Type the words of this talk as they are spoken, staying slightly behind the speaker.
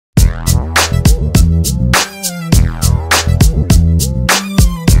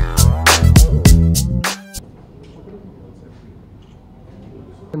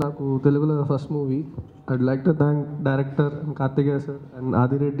నాకు తెలుగులో first movie. I'd like to thank director Karthikeya sir and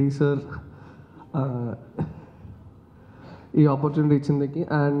Adireddy sir ఈ opportunity ఇచ్చిందికి.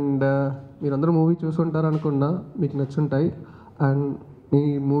 And మీరందరూ మూవీ చూసుంటారు అనుకున్నా, మీకు నచ్చుంటాయి. అండ్ ఈ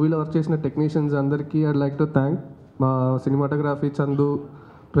మూవీలో వర్క్ చేసిన టెక్నీషియన్స్ అందరికీ ఐడ్ లైక్ టు థ్యాంక్. మా సినిమాటోగ్రఫీ చందు,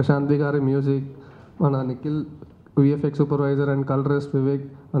 ప్రశాంతి గారి మ్యూజిక్, మన Nikhil VFX supervisor and colourist Vivek,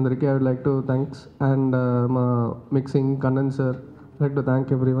 అందరికీ I would like to thanks. And మా mixing Kannan sir, like to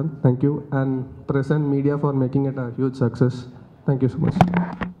thank every one. Thank you. And press and media for making it a huge success. Thank you so much.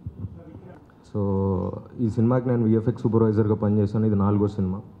 So ఈ సినిమాకి నేను VFX సూపర్వైజర్గా పనిచేశాను. ఇది 4వ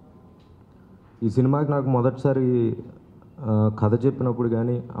cinema. ఈ సినిమాకి నాకు మొదటిసారి కథ చెప్పినప్పుడు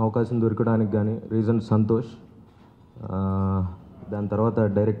కానీ, అవకాశం దొరకడానికి కానీ రీజన్ సంతోష్. దాని తర్వాత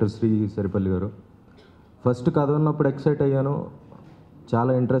డైరెక్టర్ శ్రీ సరిపల్లి గారు. ఫస్ట్ కథ ఉన్నప్పుడు ఎక్సైట్ అయ్యాను,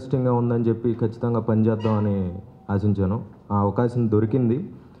 చాలా ఇంట్రెస్టింగ్గా ఉందని చెప్పి ఖచ్చితంగా పనిచేద్దామని ఆశించాను. ఆ అవకాశం దొరికింది.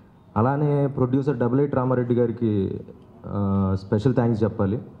 అలానే ప్రొడ్యూసర్ డబుల్ రామారెడ్డి గారికి స్పెషల్ థ్యాంక్స్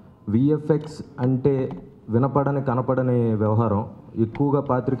చెప్పాలి. విఎఫ్ఎక్స్ అంటే వినపడని కనపడని వ్యవహారం, ఎక్కువగా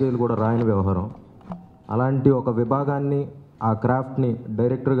పాత్రికేయులు కూడా రాయని వ్యవహారం. అలాంటి ఒక విభాగాన్ని, ఆ క్రాఫ్ట్ని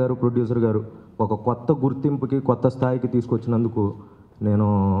డైరెక్టర్ గారు, ప్రొడ్యూసర్ గారు ఒక కొత్త గుర్తింపుకి, కొత్త స్థాయికి తీసుకొచ్చినందుకు నేను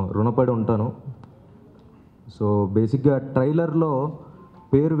రుణపడి ఉంటాను. సో బేసిక్గా ట్రైలర్లో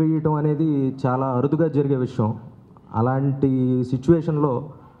పేరు వేయటం అనేది చాలా అరుదుగా జరిగే విషయం. అలాంటి సిచ్యువేషన్లో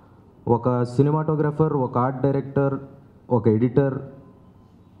ఒక సినిమాటోగ్రఫర్, ఒక ఆర్ట్ డైరెక్టర్, ఒక ఎడిటర్,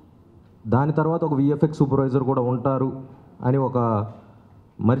 దాని తర్వాత ఒక విఎఫ్ఎక్స్ సూపర్వైజర్ కూడా ఉంటారు అని ఒక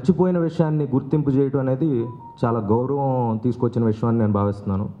మర్చిపోయిన విషయాన్ని గుర్తింపు చేయడం అనేది చాలా గౌరవం తీసుకొచ్చిన విషయం అని నేను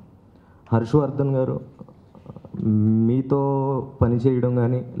భావిస్తున్నాను. హర్షవర్ధన్ గారు, మీతో పని చేయడం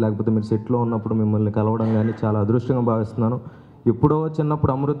కానీ, లేకపోతే మీరు సెట్లో ఉన్నప్పుడు మిమ్మల్ని కలవడం కానీ చాలా అదృష్టంగా భావిస్తున్నాను. ఎప్పుడో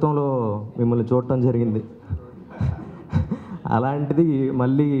చిన్నప్పుడు అమృతంలో మిమ్మల్ని చూడటం జరిగింది. అలాంటిది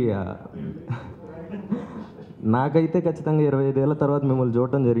మళ్ళీ నాకైతే ఖచ్చితంగా 25 ఏళ్ళ తర్వాత మిమ్మల్ని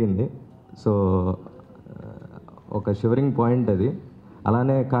చూడటం జరిగింది. సో ఒక షివరింగ్ పాయింట్ అది.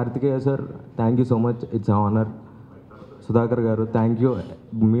 అలానే Karthikeya sir, thank you so much, it's honour. Sudhakar గారు, థ్యాంక్ యూ,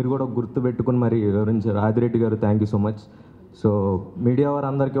 మీరు కూడా గుర్తు పెట్టుకుని మరి వివరించారు. ఆదిరెడ్డి గారు, thank you so much. So media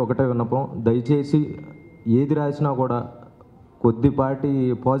వారందరికీ ఒకటే విన్నపం, దయచేసి ఏది రాసినా కూడా కొద్దిపాటి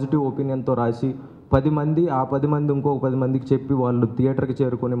పాజిటివ్ ఒపీనియన్తో రాసి 10 మంది, ఆ 10 మంది ఇంకొక 10 మందికి చెప్పి వాళ్ళు థియేటర్కి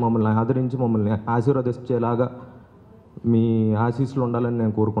చేరుకొని మమ్మల్ని ఆదరించి మమ్మల్ని ఆశీర్వదించేలాగా మీ ఆశీస్సులు ఉండాలని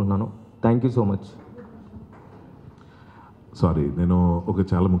నేను కోరుకుంటున్నాను. Thank you so much. Sorry, నేను ఒక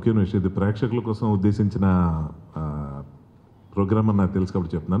చాలా ముఖ్యమైన విషయం, ఇది ప్రేక్షకుల కోసం ఉద్దేశించిన ప్రోగ్రామ్ అని నాకు తెలుసు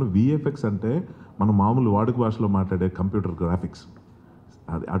కాబట్టి చెప్తున్నాను. విఎఫ్ఎక్స్ అంటే మనం మామూలు వాడుక భాషలో మాట్లాడే కంప్యూటర్ గ్రాఫిక్స్,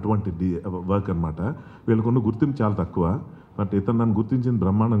 అది అటువంటి వర్క్ అనమాట. వీళ్ళకున్న గుర్తింపు చాలా తక్కువ. బట్ ఇతను నన్ను గుర్తించింది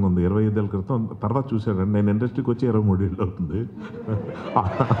బ్రహ్మాండంగా ఉంది. 25 ఏళ్ళ క్రితం. తర్వాత చూశాడండి, నేను ఇండస్ట్రీకి వచ్చి 23 ఏళ్ళు అవుతుంది.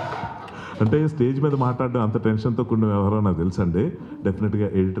 అంటే స్టేజ్ మీద మాట్లాడడం అంత టెన్షన్తో కూడిన వ్యవహారం నాకు తెలుసండి. డెఫినెట్గా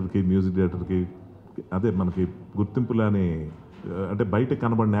ఎడిటర్కి, మ్యూజిక్ డైరెక్టర్కి, అదే మనకి గుర్తింపులు అని అంటే బయట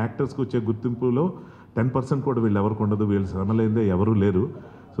కనబడిన యాక్టర్స్కి వచ్చే గుర్తింపులో 10% కూడా వీళ్ళు ఎవరికి ఉండదు. వీళ్ళు శ్రమలేదే ఎవరూ లేరు.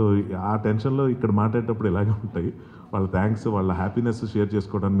 సో ఆ టెన్షన్లో ఇక్కడ మాట్లాడేటప్పుడు ఇలాగే ఉంటాయి. వాళ్ళ థ్యాంక్స్, వాళ్ళ హ్యాపీనెస్ షేర్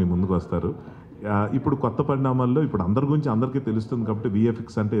చేసుకోవడానికి మీ ముందుకు వస్తారు. ఇప్పుడు కొత్త పరిణామాల్లో ఇప్పుడు అందరి గురించి అందరికీ తెలుస్తుంది కాబట్టి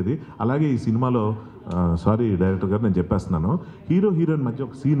విఎఫ్ఎక్స్ అంటే ఇది. అలాగే ఈ సినిమాలో సారీ డైరెక్టర్ గారు, నేను చెప్పేస్తున్నాను, హీరో హీరోయిన్ మధ్య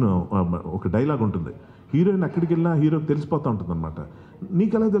ఒక సీన్, ఒక డైలాగ్ ఉంటుంది. హీరోయిన్ ఎక్కడికి వెళ్ళినా హీరోకి తెలిసిపోతూ ఉంటుంది అనమాట.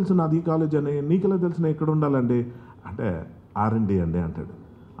 నీకెలా తెలుసు నాది ఈ కాలేజ్ అని, నీకెలా తెలుసు నేను ఎక్కడ ఉండాలండి అంటే R&D అండి అంటాడు.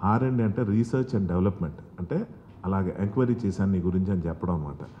 R&D అంటే రీసెర్చ్ అండ్ డెవలప్మెంట్, అంటే అలాగే ఎంక్వైరీ చేశాను నీ గురించి అని చెప్పడం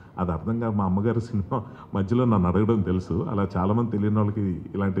అనమాట. అది అర్థంగా మా అమ్మగారు సినిమా మధ్యలో నన్ను అడగడం తెలుసు. అలా చాలామంది తెలియని వాళ్ళకి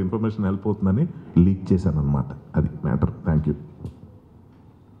ఇలాంటి ఇన్ఫర్మేషన్ హెల్ప్ అవుతుందని లీక్ చేశాను అనమాట. అది మ్యాటర్. Thank you.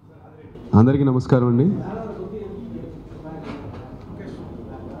 అందరికీ నమస్కారం అండి.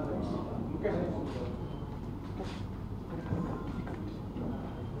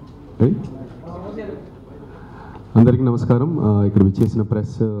 అందరికీ నమస్కారం. ఇక్కడ విచ్చేసిన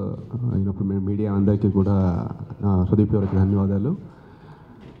ప్రెస్ అయినప్పుడు మీడియా అందరికీ కూడా హృదయపూర్వక ధన్యవాదాలు.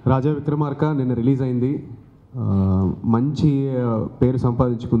 రాజా విక్రమార్క నిన్న రిలీజ్ అయింది. మంచి పేరు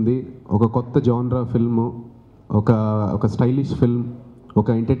సంపాదించుకుంది. ఒక కొత్త జానరా ఫిల్మ్, ఒక స్టైలిష్ ఫిల్మ్, ఒక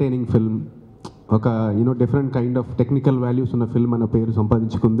ఎంటర్టైనింగ్ ఫిల్మ్, ఒక different kind of technical values ఉన్న ఫిల్మ్ అన్న పేరు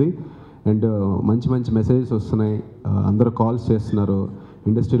సంపాదించుకుంది. అండ్ మంచి మంచి మెసేజెస్ వస్తున్నాయి. అందరూ కాల్స్ చేస్తున్నారు.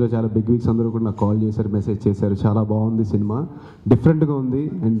 ఇండస్ట్రీలో చాలా బిగ్ వీక్స్ అందరూ కూడా నాకు కాల్ చేశారు, మెసేజ్ చేశారు. చాలా బాగుంది సినిమా, డిఫరెంట్గా ఉంది.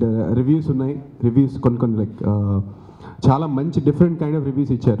 అండ్ రివ్యూస్ ఉన్నాయి. రివ్యూస్ కొన్ని లైక్ చాలా మంచి డిఫరెంట్ కైండ్ ఆఫ్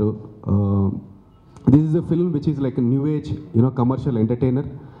రివ్యూస్ ఇచ్చారు. This is a film which is like new age commercial entertainer.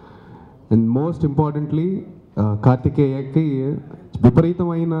 And most importantly కార్తికేయకి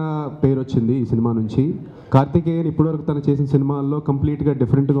విపరీతమైన పేరు వచ్చింది ఈ సినిమా నుంచి. కార్తికేయన్ ఇప్పటివరకు తను చేసిన సినిమాల్లో కంప్లీట్గా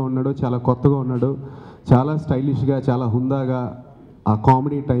డిఫరెంట్గా ఉన్నాడు, చాలా కొత్తగా ఉన్నాడు, చాలా స్టైలిష్గా, చాలా హుందాగా. ఆ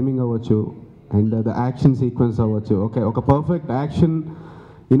కామెడీ టైమింగ్ అవ్వచ్చు అండ్ ద యాక్షన్ సీక్వెన్స్ అవ్వచ్చు. ఒక పర్ఫెక్ట్ యాక్షన్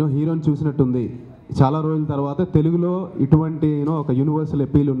హీరోని చూసినట్టుంది. చాలా రోజుల తర్వాత తెలుగులో ఇటువంటి ఒక యూనివర్సల్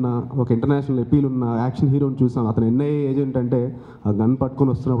ఎపీల్ ఉన్న, ఒక ఇంటర్నేషనల్ ఎపీల్ ఉన్న యాక్షన్ హీరోని చూసాం. అతను ఎన్ఐఏ ఏజెంట్ అంటే ఆ గన్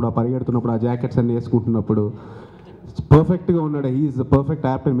పట్టుకొని వస్తున్నప్పుడు, ఆ పరిగెడుతున్నప్పుడు, ఆ జాకెట్స్ అన్ని వేసుకుంటున్నప్పుడు పర్ఫెక్ట్గా ఉన్నాడు. He's the perfect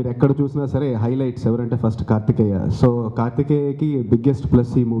actor. మీరు ఎక్కడ చూసినా సరే హైలైట్స్ ఎవరంటే first Karthikeya. So కార్తికేయకి biggest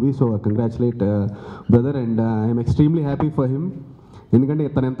plus ఈ movie. So congratulate brother and I'm extremely happy for him. ఎందుకంటే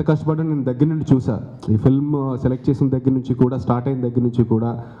తను ఎంత కష్టపడ్డా నేను దగ్గర నుండి చూసా. ఈ ఫిల్మ్ సెలెక్ట్ చేసిన దగ్గర నుంచి కూడా, స్టార్ట్ అయిన దగ్గర నుంచి కూడా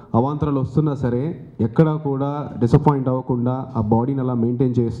అవాంతరాలు వస్తున్నా సరే ఎక్కడా కూడా డిసప్పాయింట్ అవ్వకుండా ఆ బాడీని అలా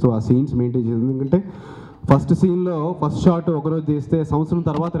మెయింటైన్ చేస్తూ, ఆ సీన్స్ మెయింటైన్ చేస్తూ. ఎందుకంటే ఫస్ట్ సీన్లో ఫస్ట్ షాట్ ఒకరోజు చేస్తే సంవత్సరం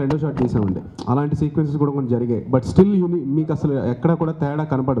తర్వాత రెండో షాట్ తీసామండి. అలాంటి సీక్వెన్సెస్ కూడా కొంచెం జరిగాయి. బట్ స్టిల్ మీకు అసలు ఎక్కడ కూడా తేడా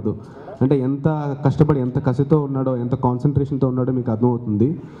కనపడదు. అంటే ఎంత కష్టపడి, ఎంత కసితో ఉన్నాడో, ఎంత కాన్సన్ట్రేషన్తో ఉన్నాడో మీకు అర్థమవుతుంది.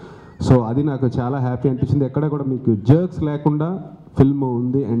 సో అది నాకు చాలా హ్యాపీ అనిపించింది. ఎక్కడ కూడా మీకు జర్క్స్ లేకుండా ఫిల్మ్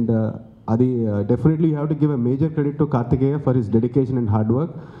ఉంది. అండ్ అది definitely you have to give a major credit to Karthikeya for his dedication and hard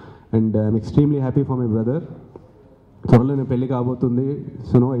work. And I'm extremely happy for my brother. త్వరలో నేను పెళ్ళి కాబోతుంది.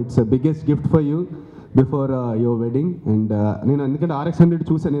 So it's a biggest gift for you before your wedding. And నేను ఎందుకంటే RX100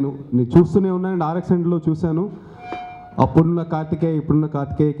 చూసాను, నేను చూస్తూనే ఉన్నాను. అండ్ RX100లో చూశాను అప్పుడున్న కార్తికేయ, ఇప్పుడున్న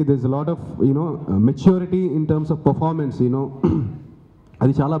కార్తికేయకి this lot of maturity in terms of performance.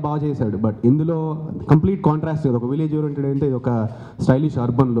 అది చాలా బాగా చేశాడు. బట్ ఇందులో కంప్లీట్ కాంట్రాస్ట్, ఒక విలేజ్ ఓరియంటెడ్ అయితే ఇది ఒక స్టైలిష్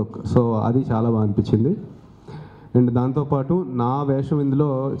అర్బన్ లుక్. సో అది చాలా బాగా అనిపించింది. అండ్ దాంతోపాటు నా వేషం ఇందులో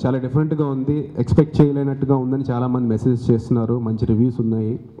చాలా డిఫరెంట్గా ఉంది, ఎక్స్పెక్ట్ చేయలేనట్టుగా ఉందని చాలామంది మెసేజ్ చేస్తున్నారు, మంచి రివ్యూస్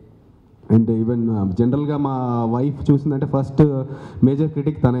ఉన్నాయి. అండ్ ఈవెన్ జనరల్గా మా వైఫ్ చూసిందంటే ఫస్ట్ మేజర్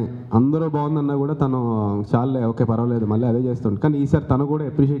క్రిటిక్ తనే. అందరూ బాగుందన్నా కూడా తను చాలే, ఓకే పర్వాలేదు, మళ్ళీ అదే చేస్తుండే. కానీ ఈసారి తను కూడా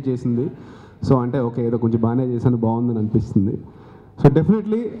అప్రిషియేట్ చేసింది. సో అంటే ఓకే ఏదో కొంచెం బాగానే చేశాను, బాగుందని అనిపిస్తుంది. సో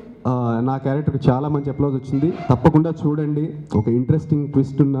డెఫినెట్లీ నా క్యారెక్టర్కి చాలా మంచి అప్లాజ్ వచ్చింది. తప్పకుండా చూడండి. ఒక ఇంట్రెస్టింగ్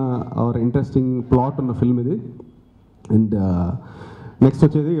ట్విస్ట్ ఉన్న ఆర్ ఇంట్రెస్టింగ్ ప్లాట్ ఉన్న ఫిల్మ్ ఇది. అండ్ నెక్స్ట్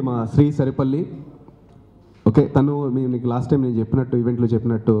వచ్చేది మా శ్రీ సరిపల్లి. ఓకే, తను మీకు లాస్ట్ టైం నేను చెప్పినట్టు, ఈవెంట్లో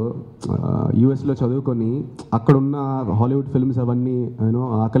చెప్పినట్టు, యూఎస్లో చదువుకొని అక్కడున్న హాలీవుడ్ ఫిల్మ్స్ అవన్నీ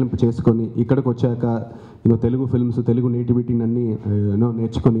ఆకలింపు చేసుకొని ఇక్కడికి వచ్చాక తెలుగు ఫిల్మ్స్, తెలుగు నేటివిటీని అన్నీ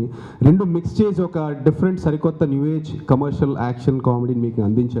నేర్చుకొని రెండు మిక్స్ చేసి ఒక డిఫరెంట్ సరికొత్త న్యూ ఏజ్ కమర్షియల్ యాక్షన్ కామెడీని మీకు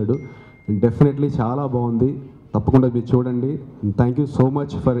అందించాడు. డెఫినెట్లీ చాలా బాగుంది. తప్పకుండా మీరు చూడండి. Thank you so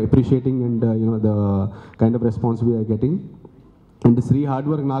much for appreciating and the kind of response we are getting. And Shri hard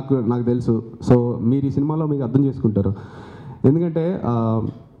work నాకు తెలుసు. సో మీరు ఈ సినిమాలో మీకు అర్థం చేసుకుంటారు. ఎందుకంటే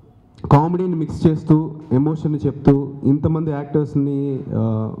కామెడీని మిక్స్ చేస్తూ, ఎమోషన్ని చెప్తూ, ఇంతమంది యాక్టర్స్ని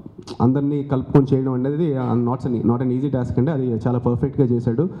అందరినీ కలుపుకొని చేయడం అనేది నాట్ అన్ ఈజీ టాస్క్ అండి. అది చాలా పర్ఫెక్ట్గా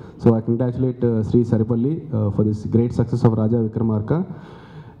చేశాడు. So I congratulate Shri Saripalli for this great success of Raja Vikramarka.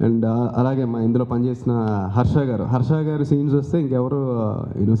 And అలాగే మా ఇందులో పనిచేసిన హర్ష గారు సీన్స్ వస్తే ఇంకెవరు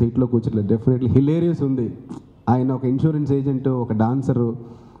సీట్లో కూర్చోట్లేదు. డెఫినెట్లీ హిలేరియస్ ఉంది. ఆయన ఒక ఇన్సూరెన్స్ ఏజెంట్, ఒక డాన్సరు,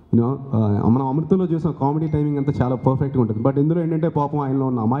 మనం అమృతంలో చూసిన కామెడీ టైమింగ్ అంతా చాలా పర్ఫెక్ట్గా ఉంటుంది. బట్ ఇందులో ఏంటంటే పాపం ఆయనలో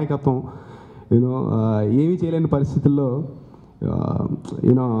ఉన్న అమాయకత్వం, ఏమీ చేయలేని పరిస్థితుల్లో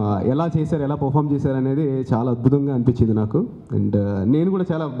ఎలా చేశారు, ఎలా పర్ఫామ్ చేశారు అనేది చాలా అద్భుతంగా అనిపించింది నాకు. అండ్ నేను కూడా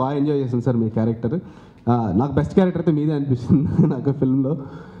చాలా బాగా ఎంజాయ్ చేశాను సార్ మీ క్యారెక్టర్. నాకు బెస్ట్ క్యారెక్టర్ అయితే మీదే అనిపిస్తుంది నాకు ఫిల్మ్లో.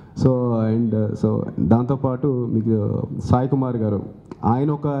 సో దాంతోపాటు మీకు సాయి కుమార్ గారు,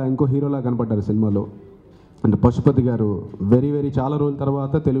 ఆయన ఇంకో హీరోలా కనపడ్డారు సినిమాలో. అండ్ పశుపతి గారు వెరీ చాలా రోజుల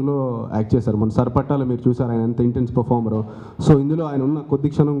తర్వాత తెలుగులో యాక్ట్ చేశారు. మన సరిపట్టాలో మీరు చూసారు ఆయన ఎంత ఇంటెన్స్ పర్ఫార్మరో. సో ఇందులో ఆయన ఉన్న కొద్ది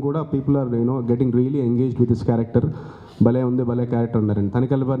క్షణం కూడా people are getting really engaged with this character. భలే ఉంది, భలే క్యారెక్టర్ ఉన్నారండి.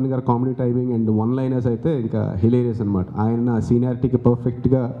 Tanikella Bharani garu comedy timing and one liners అయితే ఇంకా హిలేరియస్ అనమాట. ఆయన సీనియారిటీకి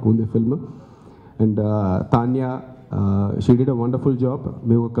పర్ఫెక్ట్గా ఉంది film. And Tanya, she did a wonderful job.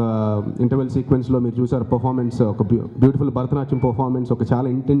 మేము ఒక ఇంటర్వెల్ సీక్వెన్స్లో మీరు చూసారు పర్ఫార్మెన్స్, ఒక బ్యూటిఫుల్ భరతనాట్యం పర్ఫార్మెన్స్, ఒక చాలా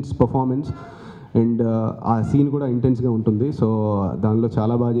ఇంటెన్స్ పర్ఫార్మెన్స్. అండ్ ఆ సీన్ కూడా ఇంటెన్స్గా ఉంటుంది. సో దానిలో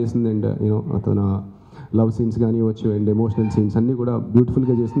చాలా బాగా చేసింది. అండ్ అతను love scenes కానివ్వచ్చు and emotional scenes అన్నీ కూడా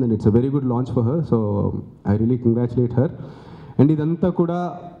బ్యూటిఫుల్గా చేసింది. And it's a very good launch for her. So I really congratulate her. And ఇదంతా కూడా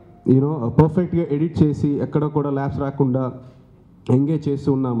పర్ఫెక్ట్గా ఎడిట్ చేసి ఎక్కడ కూడా ల్యాబ్స్ రాకుండా ఎంగేజ్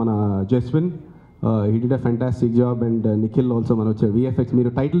చేస్తూ ఉన్న మన Jaswin, he did a fantastic job. And Nikhil also మన వచ్చే విఎఫ్ఎక్స్.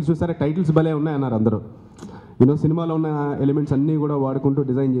 మీరు టైటిల్స్ చూసారా, టైటిల్స్ భలే ఉన్నాయన్నారు అందరూ. సినిమాలో ఉన్న ఎలిమెంట్స్ అన్నీ కూడా వాడుకుంటూ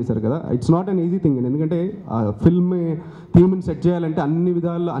డిజైన్ చేశారు కదా. It's not an easy thing. ఎందుకంటే ఆ ఫిల్మ్ థీమ్ని సెట్ చేయాలంటే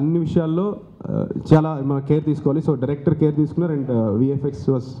అన్ని విషయాల్లో చాలా కేర్ తీసుకోవాలి. సో డైరెక్టర్ కేర్ తీసుకున్నారు. And VFX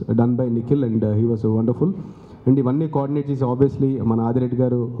was done by Nikhil and he was wonderful. And ఇవన్నీ కోఆర్డినేట్ చేసి ఆబ్వియస్లీ మన ఆదిరెడ్డి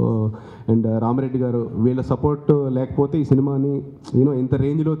గారు అండ్ రామరెడ్డి గారు వీళ్ళ సపోర్ట్ లేకపోతే ఈ సినిమాని ఇంత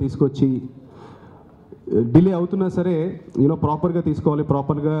రేంజ్లో తీసుకొచ్చి డిలే అవుతున్నా సరే ప్రాపర్గా తీసుకోవాలి,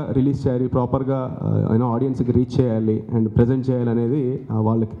 ప్రాపర్గా రిలీజ్ చేయాలి, ప్రాపర్గా ఆడియన్స్కి రీచ్ చేయాలి అండ్ ప్రజెంట్ చేయాలి అనేది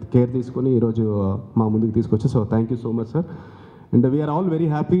వాళ్ళకి కేర్ తీసుకొని ఈరోజు మా ముందుకు తీసుకొచ్చి. So thank you so much sir. And we are all very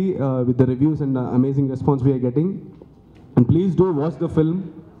happy with the reviews and amazing response we are getting. And please do watch the film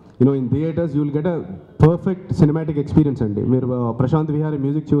in theatres. You will get a perfect cinematic experience అండి. మీరు Prashanth Vihari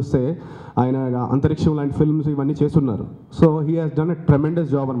music చూస్తే ఆయన అంతరిక్షం లాంటి films ఇవన్నీ చేస్తున్నారు. So he has done a tremendous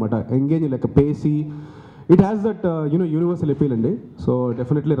job అనమాట. Engage like pacy, it has that universal appeal అండి. సో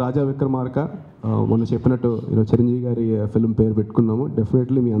డెఫినెట్లీ రాజా విక్రమార్క మొన్న చెప్పినట్టు చిరంజీవి గారి ఫిల్మ్ పేరు పెట్టుకున్నాము.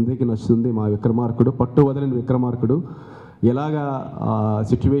 డెఫినెట్లీ మీ అందరికీ నచ్చుతుంది. మా విక్రమార్కుడు, పట్టు వదలని విక్రమార్కుడు ఎలాగా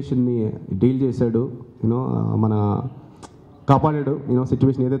సిచ్యువేషన్ని డీల్ చేశాడు, మన కాపాడాడు,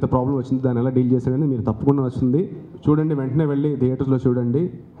 సిచ్యువేషన్ ఏదైతే ప్రాబ్లం వచ్చిందో దాన్ని ఎలా డీల్ చేశాడని మీరు తప్పకుండా నచ్చుతుంది. చూడండి, వెంటనే వెళ్ళి థియేటర్స్లో చూడండి.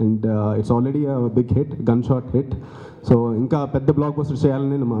 And it's already big hit, gun shot hit. So ఇంకా పెద్ద బ్లాక్ బస్టర్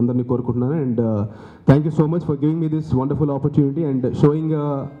చేయాలని నేను అందరినీ కోరుకుంటున్నాను. And thank you so much for giving me this wonderful opportunity and sowing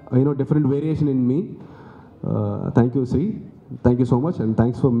different variation in me. Thank you Shri, thank you so much and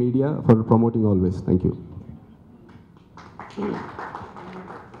thanks for media for promoting always. Thank you.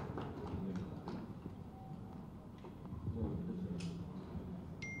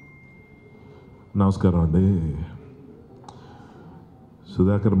 నమస్కారం అండి.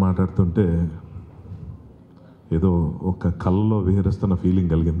 సుధాకర్ మాట్లాడుతుంటే ఏదో ఒక కళ్ళలో విహరిస్తున్న feeling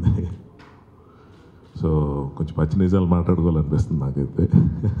కలిగింది. So కొంచెం పచ్చి నిజాలు మాట్లాడుకోవాలనిపిస్తుంది నాకైతే.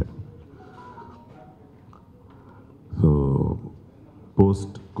 సో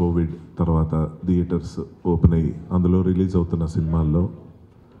పోస్ట్ కోవిడ్ తర్వాత థియేటర్స్ ఓపెన్ అయ్యి అందులో రిలీజ్ అవుతున్న సినిమాల్లో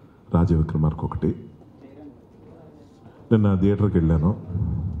రాజా విక్రమార్క ఒకటి. నేను థియేటర్కి వెళ్ళాను.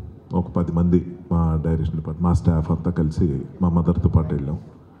 ఒక 10 మంది మా డైరెక్షన్ డిపార్ట్మెంట్, మా స్టాఫ్ అంతా కలిసి మా మదర్తో పాటు వెళ్ళాం.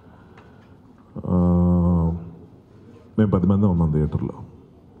 మేము 10 మంది ఉన్నాం థియేటర్లో.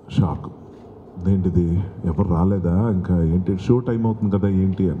 షాక్, ఏంటిది ఎవరు రాలేదా, ఇంకా ఏంటి షో టైం అవుతుంది కదా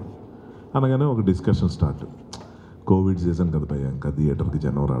ఏంటి అని అనగానే ఒక డిస్కషన్ స్టార్ట్. కోవిడ్ సీజన్ కదా భయ్యా, ఇంకా థియేటర్కి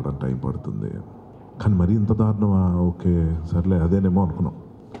జనం రావడం టైం పడుతుంది. కానీ మరీ ఇంత దారుణమా, ఓకే సర్లే అదేనేమో అనుకున్నాం.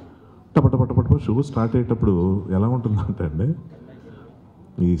 టపటపటపట షో స్టార్ట్ అయ్యేటప్పుడు ఎలా ఉంటుందంటే అండి,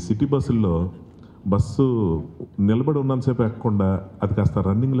 ఈ సిటీ బస్సుల్లో బస్సు నిలబడి ఉన్నంతసేపు ఎక్కకుండా అది కాస్త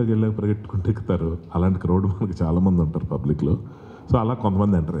రన్నింగ్లోకి వెళ్ళాక పరిగెట్టుకుంటూ ఎక్కుతారు. అలాంటి క్రౌడ్ మనకి చాలామంది ఉంటారు పబ్లిక్లో. సో అలా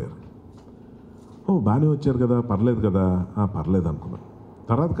కొంతమంది ఎంటర్ అయ్యారు. బాగానే వచ్చారు కదా, పర్లేదు కదా, పర్లేదు అనుకున్నాను.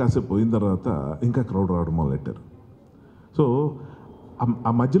 తర్వాత కాసేపు పోయిన తర్వాత ఇంకా క్రౌడ్ రావడం మొదలెట్టారు. సో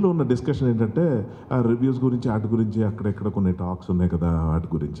ఆ మధ్యలో ఉన్న డిస్కషన్ ఏంటంటే ఆ రివ్యూస్ గురించి, వాటి గురించి, అక్కడెక్కడ కొన్ని టాక్స్ ఉన్నాయి కదా వాటి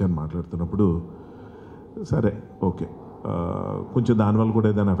గురించి అని మాట్లాడుతున్నప్పుడు, సరే ఓకే కొంచెం దానివల్ల కూడా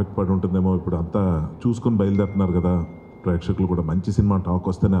ఏదైనా ఎఫెక్ట్ పడి ఉంటుందేమో, ఇప్పుడు అంతా చూసుకొని బయలుదేరుతున్నారు కదా ప్రేక్షకులు కూడా, మంచి సినిమా టాక్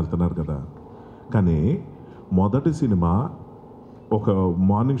వస్తేనే వెళ్తున్నారు కదా. కానీ మొదటి సినిమా ఒక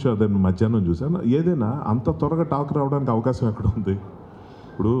మార్నింగ్ షో, అదే మధ్యాహ్నం చూసాను. ఏదైనా అంత త్వరగా టాక్ రావడానికి అవకాశం ఎక్కడ ఉంది?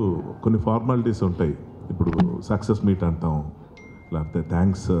 ఇప్పుడు కొన్ని ఫార్మాలిటీస్ ఉంటాయి. ఇప్పుడు సక్సెస్ మీట్ అంటాం, లేకపోతే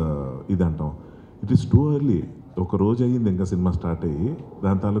థ్యాంక్స్ ఇది అంటాం. It is too early. ఒక రోజు అయ్యింది ఇంకా సినిమా స్టార్ట్ అయ్యి,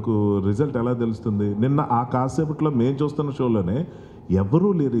 దాని తాలూకు రిజల్ట్ ఎలా తెలుస్తుంది? నిన్న ఆ కాసేపట్లో మేము చూస్తున్న షోలోనే ఎవరూ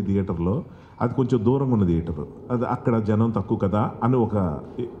లేరు ఈ థియేటర్లో. అది కొంచెం దూరంగా ఉన్న థియేటరు, అది అక్కడ జనం తక్కువ కదా అని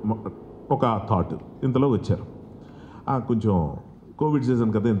ఒక థాట్. ఇంతలో వచ్చారు. కొంచెం కోవిడ్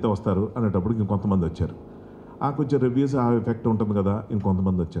సీజన్ కదా ఎంత వస్తారు అనేటప్పుడు ఇంకొంతమంది వచ్చారు. కొంచెం రివ్యూస్ ఆ ఎఫెక్ట్ ఉంటుంది కదా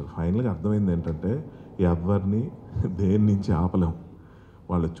ఇంకొంతమంది వచ్చారు. ఫైనల్గా అర్థమైంది ఏంటంటే ఎవరిని దేని నుంచి ఆపలేం.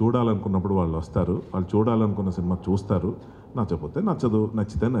 వాళ్ళు చూడాలనుకున్నప్పుడు వాళ్ళు వస్తారు, వాళ్ళు చూడాలనుకున్న సినిమా చూస్తారు, నచ్చకపోతే నచ్చదు,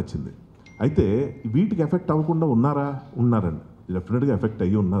 నచ్చితే నచ్చింది. అయితే వీటికి ఎఫెక్ట్ అవ్వకుండా ఉన్నారండి, డెఫినెట్గా ఎఫెక్ట్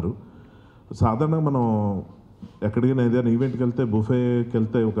అయ్యి ఉన్నారు. సాధారణంగా మనం ఎక్కడికైనా ఏదైనా ఈవెంట్కి వెళ్తే, బుఫేకి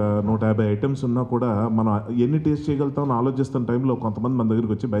వెళ్తే ఒక 150 ఐటమ్స్ ఉన్నా కూడా మనం ఎన్ని టేస్ట్ చేయగలుగుతామని ఆలోచిస్తున్న టైంలో కొంతమంది మన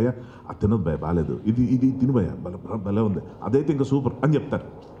దగ్గరికి వచ్చి భయ్యా అది తినదు భయ, బాగాలేదు, ఇది తిని భయ్యా భలే ఉంది, అదైతే ఇంకా సూపర్ అని చెప్తారు.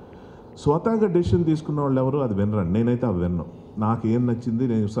 స్వతహాగా డెసిషన్ తీసుకున్న వాళ్ళు ఎవరు అది వినరండి. నేనైతే అవి విన్నాను. నాకు ఏం నచ్చింది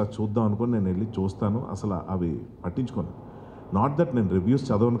నేను ఒకసారి చూద్దాం అనుకుని నేను వెళ్ళి చూస్తాను, అసలు అవి పట్టించుకోను. నాట్ దట్ నేను రివ్యూస్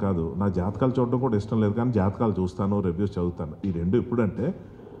చదవను కాదు, నా జాతకాలు చూడడం కూడా ఇష్టం లేదు, కానీ జాతకాలు చూస్తాను, రివ్యూస్ చదువుతాను. ఈ రెండు ఎప్పుడంటే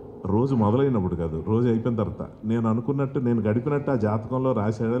రోజు మొదలైనప్పుడు కాదు, రోజు అయిపోయిన తర్వాత నేను అనుకున్నట్టు, నేను గడిపినట్టు ఆ జాతకంలో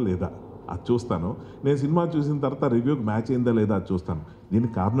రాశాడా లేదా అది చూస్తాను. నేను సినిమా చూసిన తర్వాత రివ్యూకి మ్యాచ్ అయిందా లేదా అది చూస్తాను.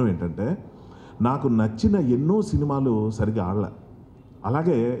 దీనికి కారణం ఏంటంటే నాకు నచ్చిన ఎన్నో సినిమాలు సరిగా ఆడలే.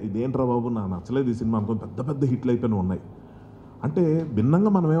 అలాగే ఇదేంట్రా బాబు నాకు నచ్చలేదు ఈ సినిమా అనుకుని పెద్ద పెద్ద హిట్లు అయిపోయిన ఉన్నాయి. అంటే భిన్నంగా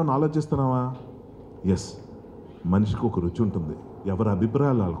మనం ఏమైనా ఆలోచిస్తున్నావా? ఎస్, మనిషికి ఒక రుచి ఉంటుంది, ఎవరి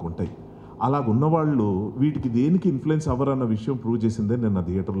అభిప్రాయాలు వాళ్ళకు ఉంటాయి. అలాగున్నవాళ్ళు వీటికి దేనికి ఇన్ఫ్లుయెన్స్ అవ్వరన్న విషయం ప్రూవ్ చేసిందే నిన్న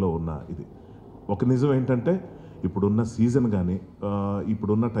థియేటర్లో ఉన్న ఇది. ఒక నిజం ఏంటంటే ఇప్పుడున్న సీజన్ కానీ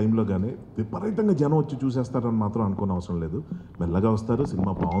ఇప్పుడున్న టైంలో కానీ విపరీతంగా జనం వచ్చి చూసేస్తారని మాత్రం అనుకోని అవసరం లేదు. మెల్లగా వస్తారు,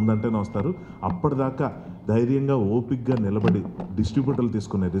 సినిమా బాగుందంటేనే వస్తారు. అప్పటిదాకా ధైర్యంగా ఓపిక్గా నిలబడి డిస్ట్రిబ్యూటర్లు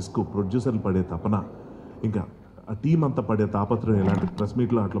తీసుకునే రిస్క్, ప్రొడ్యూసర్లు పడే తపన, ఇంకా ఆ టీం అంతా పడే తాపత్రయం, ఇలాంటి ప్రెస్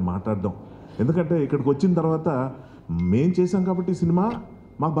మీట్లో అట్లా మాట్లాడడం. ఎందుకంటే ఇక్కడికి వచ్చిన తర్వాత మేం చేసాం కాబట్టి సినిమా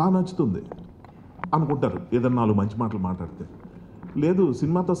మాకు బాగా నచ్చుతుంది అనుకుంటారు ఏదన్నా 4 మంచి మాటలు మాట్లాడితే. లేదు,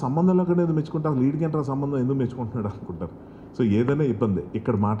 సినిమాతో సంబంధం లేకుండా ఏదో మెచ్చుకుంటారు, లీడ్కి ఎంటర్ సంబంధం ఎందుకు మెచ్చుకుంటున్నాడు అనుకుంటారు. సో ఏదైనా ఇబ్బంది.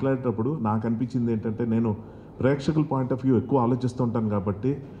 ఇక్కడ మాట్లాడేటప్పుడు నాకు అనిపించింది ఏంటంటే, నేను ప్రేక్షకుల పాయింట్ ఆఫ్ వ్యూ ఎక్కువ ఆలోచిస్తూ ఉంటాను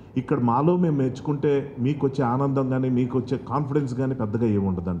కాబట్టి ఇక్కడ మాలో మేము మెచ్చుకుంటే మీకు వచ్చే ఆనందం కానీ మీకు వచ్చే కాన్ఫిడెన్స్ కానీ పెద్దగా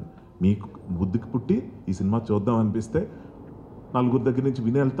ఏముండదండి. మీకు బుద్ధికి పుట్టి ఈ సినిమా చూద్దాం అనిపిస్తే 4 దగ్గర నుంచి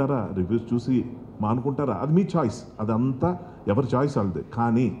విని వెళ్తారా, రివ్యూస్ చూసి మానుకుంటారా, అది మీ చాయిస్. అదంతా ఎవరి చాయిస్ వాళ్ళది.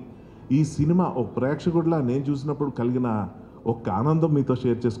 కానీ ఈ సినిమా ఒక ప్రేక్షకుడిలా నేను చూసినప్పుడు కలిగిన ఒక ఆనందం మీతో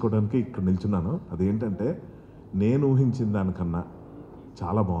షేర్ చేసుకోవడానికి ఇక్కడ నిల్చున్నాను. అదేంటంటే, నేను ఊహించిన దానికన్నా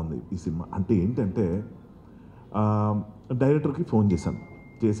చాలా బాగుంది ఈ సినిమా. అంటే ఏంటంటే, డైరెక్టర్కి ఫోన్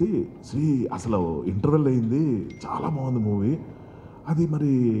చేసి శ్రీ అసలు ఇంటర్వెల్ అయింది, చాలా బాగుంది మూవీ, అది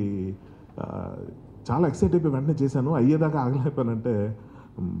మరి చాలా ఎక్సైట్ అయిపోయి వెంటనే చేశాను, అయ్యేదాకా ఆగలేకపోయానంటే,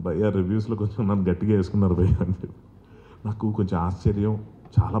 భయ్యా రివ్యూస్లో కొంచెం నన్ను గట్టిగా వేసుకున్నారు భయ్యా అని చెప్పి. నాకు కొంచెం ఆశ్చర్యం,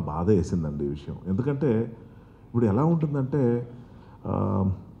 చాలా బాధ వేసిందండి ఈ విషయం. ఎందుకంటే ఇప్పుడు ఎలా ఉంటుందంటే,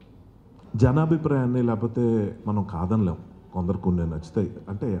 జనాభిప్రాయాన్ని లేకపోతే మనం కాదనలేం, కొందరు కొన్ని నచ్చుతాయి.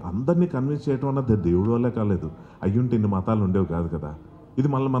 అంటే అందరినీ కన్విన్స్ చేయడం అన్నది దేవుడి వల్లే కాలేదు, అయ్యుంటే ఇన్ని మతాలు ఉండేవి కాదు కదా. ఇది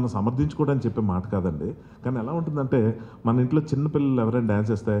మళ్ళీ మనం సమర్థించుకోవడానికి చెప్పే మాట కాదండి. కానీ ఎలా ఉంటుందంటే, మన ఇంట్లో చిన్నపిల్లలు ఎవరైనా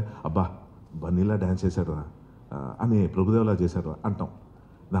డ్యాన్స్ చేస్తే అబ్బా బన్నీలా డ్యాన్స్ చేశారా అని, ప్రభుదేవలా చేశారా అంటాం.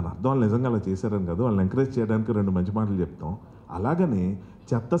 దాని అర్థం వాళ్ళు నిజంగా అలా చేశారని కాదు, వాళ్ళని ఎంకరేజ్ చేయడానికి 2 మంచి మాటలు చెప్తాం. అలాగని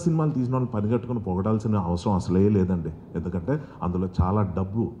చెత్త సినిమాలు తీసిన వాళ్ళు పనిగట్టుకుని పొగడాల్సిన అవసరం అసలే లేదండి. ఎందుకంటే అందులో చాలా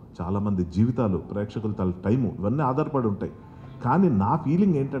డబ్బు, చాలామంది జీవితాలు, ప్రేక్షకుల తల టైము ఇవన్నీ ఆధారపడి ఉంటాయి. కానీ నా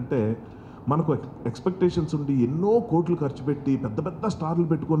ఫీలింగ్ ఏంటంటే, మనకు ఎక్స్పెక్టేషన్స్ ఉండి ఎన్నో కోట్లు ఖర్చు పెట్టి పెద్ద పెద్ద స్టార్లు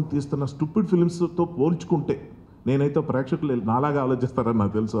పెట్టుకొని తీస్తున్న స్టూపిడ్ ఫిల్మ్స్తో పోల్చుకుంటే, నేనైతే ప్రేక్షకులు నాలాగా ఆలోచిస్తారని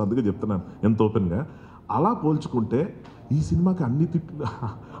నాకు తెలుసు, అందుకే చెప్తున్నాను ఎంత ఓపెన్గా. అలా పోల్చుకుంటే ఈ సినిమాకి అన్ని తిట్లు,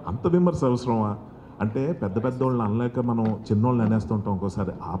 అంత విమర్శ అవసరమా? అంటే పెద్ద పెద్దోళ్ళని అనలేక మనం చిన్నోళ్ళని అనేస్తుంటాం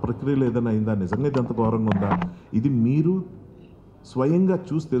ఒక్కోసారి. ఆ ప్రక్రియలో ఏదైనా అయిందా? నిజంగా ఇది అంత ఘోరంగా ఉందా? ఇది మీరు స్వయంగా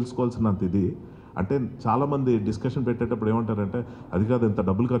చూసి తెలుసుకోవాల్సినంత ఇది. అంటే చాలామంది డిస్కషన్ పెట్టేటప్పుడు ఏమంటారంటే, అది కాదు ఎంత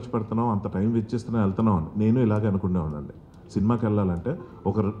డబ్బులు ఖర్చు పెడుతున్నాం, అంత టైం వెచ్చిస్తున్నాం, వెళ్తున్నాం అని. నేను ఇలాగే అనుకునేవాడినండి. సినిమాకి వెళ్ళాలంటే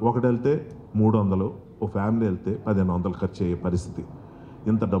ఒకటి వెళ్తే 300, ఓ ఫ్యామిలీ వెళ్తే 1500 ఖర్చు అయ్యే పరిస్థితి.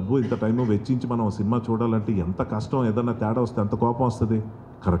 ఇంత డబ్బు ఇంత టైము వెచ్చించి మనం సినిమా చూడాలంటే ఎంత కష్టం. ఏదన్నా తేడా వస్తే ఎంత కోపం వస్తుంది.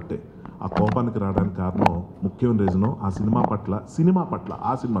 కరెక్టే. ఆ కోపానికి రావడానికి కారణం, ముఖ్యమైన రీజను ఆ సినిమా పట్ల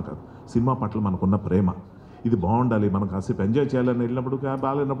ఆ సినిమా కాదు, సినిమా పట్ల మనకున్న ప్రేమ. ఇది బాగుండాలి, మనం కాసేపు ఎంజాయ్ చేయాలని వెళ్ళినప్పుడు,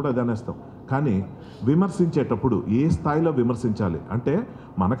 బాగాలేనప్పుడు అది అనేస్తాం. కానీ విమర్శించేటప్పుడు ఏ స్థాయిలో విమర్శించాలి అంటే,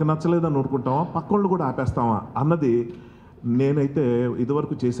 మనకు నచ్చలేదని ఊరుకుంటామా, పక్కోళ్ళు కూడా ఆపేస్తామా అన్నది నేనైతే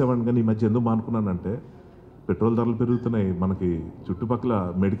ఇదివరకు చేసేవాడిని. కానీ ఈ మధ్య ఎందుకు మానుకున్నానంటే, పెట్రోల్ ధరలు పెరుగుతున్నాయి, మనకి చుట్టుపక్కల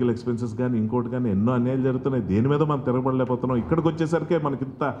మెడికల్ ఎక్స్పెన్సెస్ కానీ ఇంకోటి కానీ ఎన్నో అన్యాయాలు జరుగుతున్నాయి, దేని మీద మనం తిరగబడలేకపోతున్నాం. ఇక్కడికి వచ్చేసరికే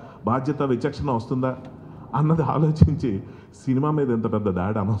మనకింత బాధ్యత, విచక్షణ వస్తుందా అన్నది ఆలోచించి, సినిమా మీద ఎంత పెద్ద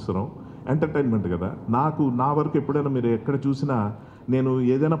దాడి అనవసరం, ఎంటర్టైన్మెంట్ కదా. నా వరకు ఎప్పుడైనా మీరు ఎక్కడ చూసినా నేను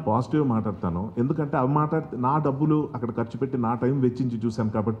ఏదైనా పాజిటివ్ మాట్లాడతాను. ఎందుకంటే అవి మాట్లాడితే నా డబ్బులు అక్కడ ఖర్చు పెట్టి నా టైం వెచ్చించి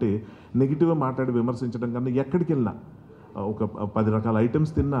చూశాను కాబట్టి, నెగిటివ్గా మాట్లాడి విమర్శించడం కన్నా ఎక్కడికి వెళ్ళినా ఒక 10 రకాల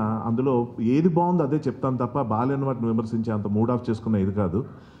ఐటమ్స్ తిన్నా అందులో ఏది బాగుందో అదే చెప్తాను తప్ప, బాగాలేని వాటిని విమర్శించి అంత మూడ్ ఆఫ్ చేసుకున్న ఇది కాదు.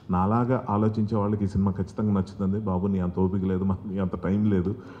 నాలాగా ఆలోచించే వాళ్ళకి ఈ సినిమా ఖచ్చితంగా నచ్చుతుంది. బాబు నీ అంత ఓపిక లేదు, నీ అంత టైం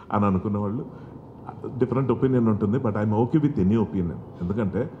లేదు అని అనుకున్న వాళ్ళు డిఫరెంట్ ఒపీనియన్ ఉంటుంది. But I'm okay with any opinion.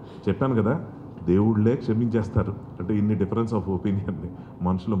 ఎందుకంటే చెప్పాను కదా, దేవుళ్ళే క్షమించేస్తారు. అంటే ఇన్ని డిఫరెన్స్ ఆఫ్ ఒపీనియన్ని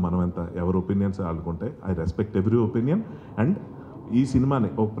మనుషులు మనం ఎంత, ఎవరి opinions ఆడుకుంటాయి. I respect every opinion. And ఈ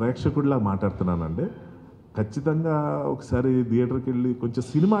సినిమాని ఒక ప్రేక్షకుడిలా మాట్లాడుతున్నానంటే, ఖచ్చితంగా ఒకసారి థియేటర్కి వెళ్ళి కొంచెం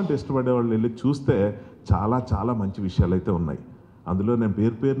సినిమా అంటే ఇష్టపడే వాళ్ళు వెళ్ళి చూస్తే చాలా చాలా మంచి విషయాలు అయితే ఉన్నాయి. అందులో నేను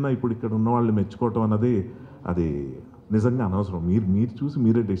పేరున ఇప్పుడు ఇక్కడ ఉన్న వాళ్ళని మెచ్చుకోవటం అన్నది అది నిజంగా అనవసరం. మీరు చూసి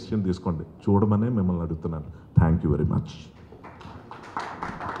మీరే డెసిషన్ తీసుకోండి. చూడమనే మిమ్మల్ని అడుగుతున్నాను. Thank you very much.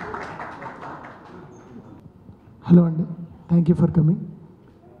 Hello అండి, థ్యాంక్ యూ ఫర్ కమింగ్.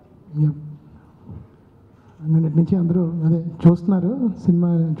 నిన్నటి నుంచి అందరూ అదే చూస్తున్నారు, సినిమా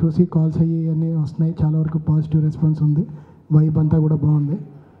చూసి కాల్స్ అయ్యి అన్నీ వస్తున్నాయి. చాలా వరకు పాజిటివ్ రెస్పాన్స్ ఉంది, వైబ్ అంతా కూడా బాగుంది.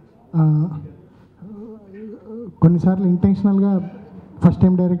 కొన్నిసార్లు ఇంటెన్షనల్గా ఫస్ట్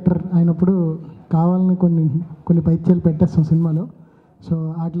టైం డైరెక్టర్ అయినప్పుడు కావాలని కొన్ని పైత్యాలు పెట్టేస్తాం సినిమాలో. సో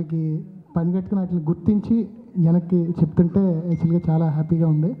వాటికి పనిగట్టుకుని వాటిని గుర్తించి వెనక్కి చెప్తుంటే యాక్చువల్గా చాలా హ్యాపీగా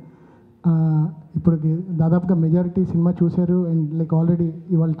ఉంది. ఇప్పటికి దాదాపుగా మెజారిటీ సినిమా చూశారు అండ్ లైక్ ఆల్రెడీ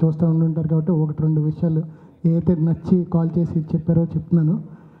ఇవాళ చూస్తూ ఉండుంటారు కాబట్టి ఒకటి రెండు విషయాలు ఏదైతే నచ్చి కాల్ చేసి చెప్పారో చెప్తున్నాను.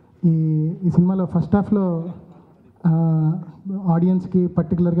 ఈ సినిమాలో ఫస్ట్ హాఫ్లో ఆడియన్స్కి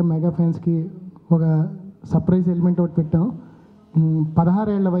పర్టికులర్గా మెగా ఫ్యాన్స్కి ఒక సర్ప్రైజ్ ఎలిమెంట్ ఒకటి పెట్టాం. 16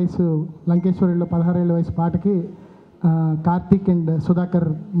 ఏళ్ల వయసు లంకేశ్వరిలో 16 ఏళ్ల వయసు పాటకి కార్తీక్ అండ్ సుధాకర్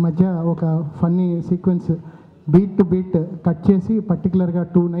మధ్య ఒక funny sequence beat to beat cut చేసి పర్టికులర్గా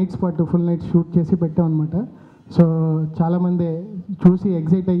 2 నైట్స్ పాటు ఫుల్ నైట్ షూట్ చేసి పెట్టాం అనమాట. సో చాలామంది చూసి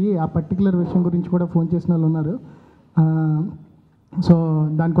ఎగ్జైట్ అయ్యి ఆ పర్టికులర్ విషయం గురించి కూడా ఫోన్ చేసిన వాళ్ళు ఉన్నారు. సో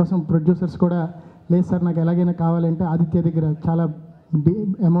దానికోసం ప్రొడ్యూసర్స్ కూడా లేదు సార్ నాకు ఎలాగైనా కావాలంటే ఆదిత్య దగ్గర చాలా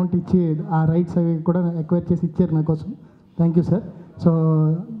అమౌంట్ ఇచ్చి ఆ రైట్స్ అవి కూడా ఎక్వైర్ చేసి ఇచ్చారు నా కోసం. Thank you sir. సో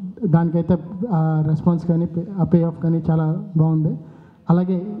దానికైతే ఆ రెస్పాన్స్ కానీ ఆ పే ఆఫ్ కానీ చాలా బాగుంది.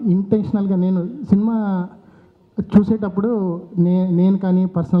 అలాగే ఇంటెన్షనల్గా నేను సినిమా చూసేటప్పుడు నేను కానీ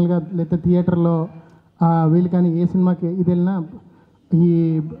పర్సనల్గా లేకపోతే థియేటర్లో వీళ్ళు కానీ ఏ సినిమాకి ఇది వెళ్ళినా ఈ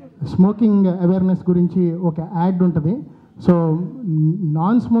స్మోకింగ్ అవేర్నెస్ గురించి ఒక యాడ్ ఉంటుంది. సో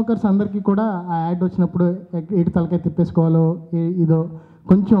నాన్ స్మోకర్స్ అందరికీ కూడా ఆ యాడ్ వచ్చినప్పుడు ఎటు తలకాయ తిప్పేసుకోవాలో ఇదో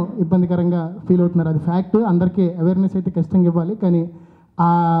కొంచెం ఇబ్బందికరంగా ఫీల్ అవుతున్నారు. అది ఫ్యాక్ట్. అందరికీ అవేర్నెస్ అయితే ఖచ్చితంగా ఇవ్వాలి. కానీ ఆ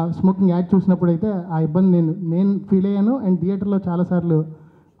స్మోకింగ్ యాడ్ చూసినప్పుడు అయితే ఆ ఇబ్బంది నేను ఫీల్ అయ్యాను అండ్ థియేటర్లో చాలాసార్లు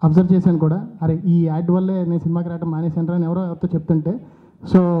అబ్జర్వ్ చేశాను కూడా. అరే ఈ యాడ్ వల్లే నేను సినిమాకి రావడం మానేశాను అని ఎవరితో చెప్తుంటే.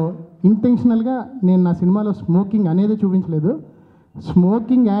 సో ఇంటెన్షనల్గా నేను నా సినిమాలో స్మోకింగ్ అనేది చూపించలేదు.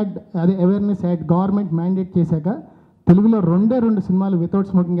 స్మోకింగ్ యాడ్ అదే అవేర్నెస్ యాడ్ గవర్నమెంట్ మ్యాండేట్ చేశాక తెలుగులో 2 సినిమాలు వితౌట్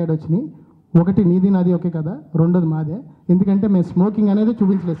స్మోకింగ్ యాడ్ వచ్చినాయి. ఒకటి నీది నాది ఒకే కదా, రెండోది మాదే. ఎందుకంటే మేము స్మోకింగ్ అనేది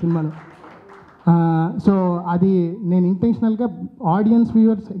చూపించలేదు సినిమాలో. సో అది నేను ఇంటెన్షనల్గా ఆడియన్స్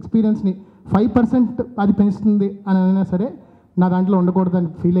వ్యూవర్స్ ఎక్స్పీరియన్స్ని 5% అది పెంచుతుంది అని అయినా సరే నా దాంట్లో ఉండకూడదని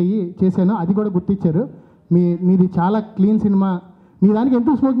ఫీల్ అయ్యి చేశాను. అది కూడా గుర్తించారు. మీది చాలా క్లీన్ సినిమా, మీ దానికి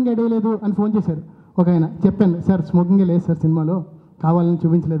ఎందుకు స్మోకింగ్ యాడ్ వేయలేదు అని ఫోన్ చేశారు ఒక ఆయన. చెప్పాను సార్ స్మోకింగే లేదు సార్ సినిమాలో, కావాలని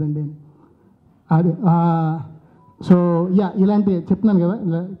చూపించలేదండి అని. అది సో ఇలాంటి చెప్తున్నాను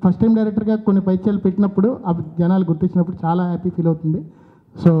కదా, ఫస్ట్ టైం డైరెక్టర్గా కొన్ని పైచలు పెట్టినప్పుడు అవి జనాలు గుర్తించినప్పుడు చాలా హ్యాపీ ఫీల్ అవుతుంది.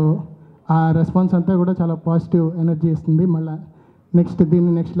 సో ఆ రెస్పాన్స్ అంతా కూడా చాలా పాజిటివ్ ఎనర్జీ ఇస్తుంది. మళ్ళీ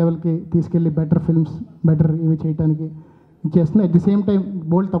దీన్ని నెక్స్ట్ లెవెల్కి తీసుకెళ్ళి బెటర్ ఫిల్మ్స్ బెటర్ ఇవి చేయడానికి చేస్తుంది. అట్ ది సేమ్ టైం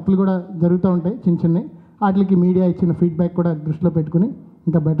బోల్డ్ తప్పులు కూడా జరుగుతూ ఉంటాయి చిన్న చిన్నవి. వాటికి మీడియా ఇచ్చిన ఫీడ్బ్యాక్ కూడా దృష్టిలో పెట్టుకుని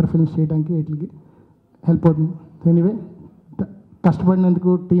ఇంకా బెటర్ ఫిల్మ్స్ చేయడానికి వీటికి హెల్ప్ అవుతుంది. ఎనీవే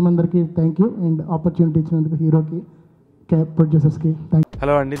కష్టపడినందుకు టీం అందరికీ థ్యాంక్ యూ అండ్ ఆపర్చునిటీ ఇచ్చినందుకు హీరోకి ప్రొడ్యూసర్స్కి థ్యాంక్ యూ.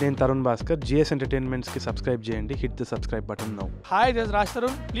 హలో అండి, నేను తరుణ్ భాస్కర్. జిఎస్ ఎంటర్టైన్మెంట్స్కి సబ్స్క్రైబ్ చేయండి. Hit the subscribe button now. Hi, this is Raj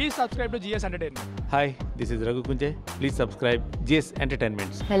Tarun. Please subscribe to GS Entertainment. Hi, this is Raghu Kunje. Please subscribe GS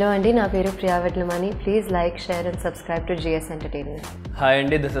Entertainments. Hello అండి, నా పేరు Priya Vetlamani. Please like, share and subscribe to GS entertainment. Hi,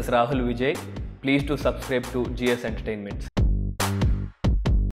 Andy. This is Rahul Vijay. Please do subscribe to GS Entertainments.